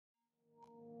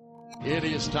It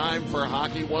is time for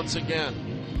hockey once again.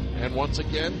 And once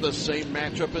again, the same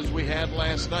matchup as we had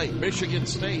last night. Michigan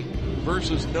State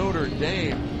versus Notre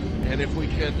Dame. And if we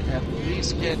can at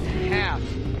least get half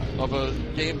of a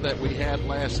game that we had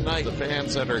last night, the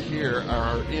fans that are here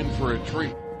are in for a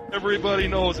treat. Everybody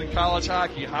knows in college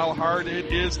hockey how hard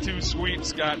it is to sweep,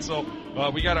 Scott. So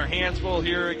we got our hands full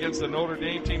here against the Notre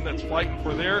Dame team that's fighting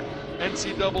for their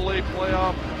NCAA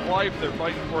playoff life. They're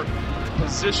fighting for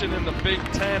position in the Big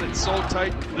Ten. It's so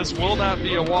tight. This will not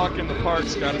be a walk in the park,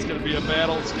 Scott. It's going to be a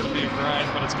battle. It's going to be a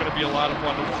grind, but it's going to be a lot of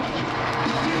fun to watch.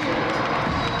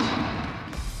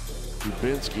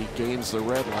 Dubinsky gains the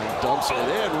red line, dumps it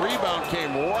in. Rebound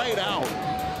came right out.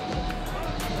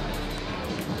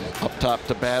 Up top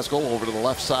to Basgall, over to the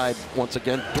left side once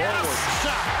again. Yes!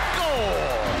 Shot, goal!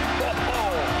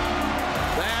 Oh!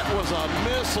 That was a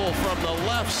missile from the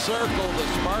left circle. The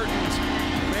Spartans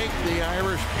make the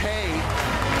Irish pay.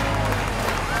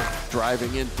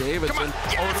 Driving in Davidson,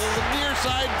 yes! Over to the near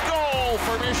side, goal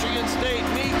for Michigan State.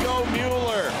 Nico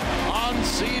Mueller on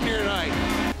senior night.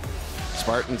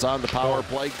 Spartans on the power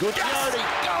play. Good yarding,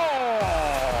 goal!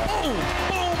 Boom,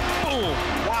 boom, boom!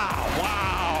 Wow,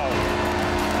 wow!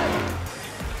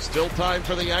 Still time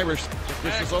for the Irish.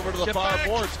 This is over to the far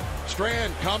boards.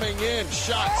 Strand coming in.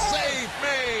 Shot, save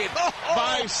made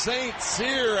by St.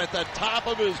 Cyr at the top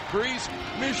of his crease.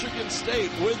 Michigan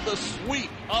State with the sweep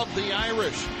of the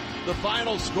Irish. The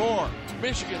final score,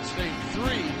 Michigan State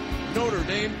 3, Notre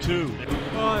Dame 2.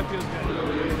 Oh, it feels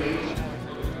good.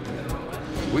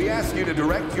 We ask you to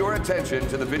direct your attention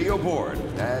to the video board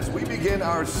as we begin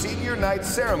our senior night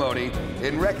ceremony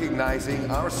in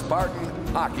recognizing our Spartan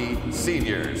hockey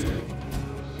seniors.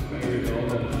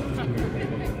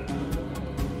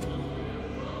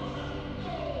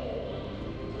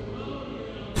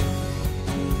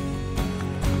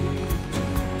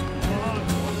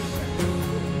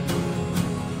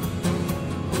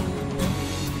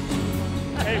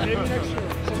 Hey, maybe next year,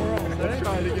 somewhere else. Let's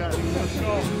try it again. Let's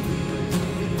go.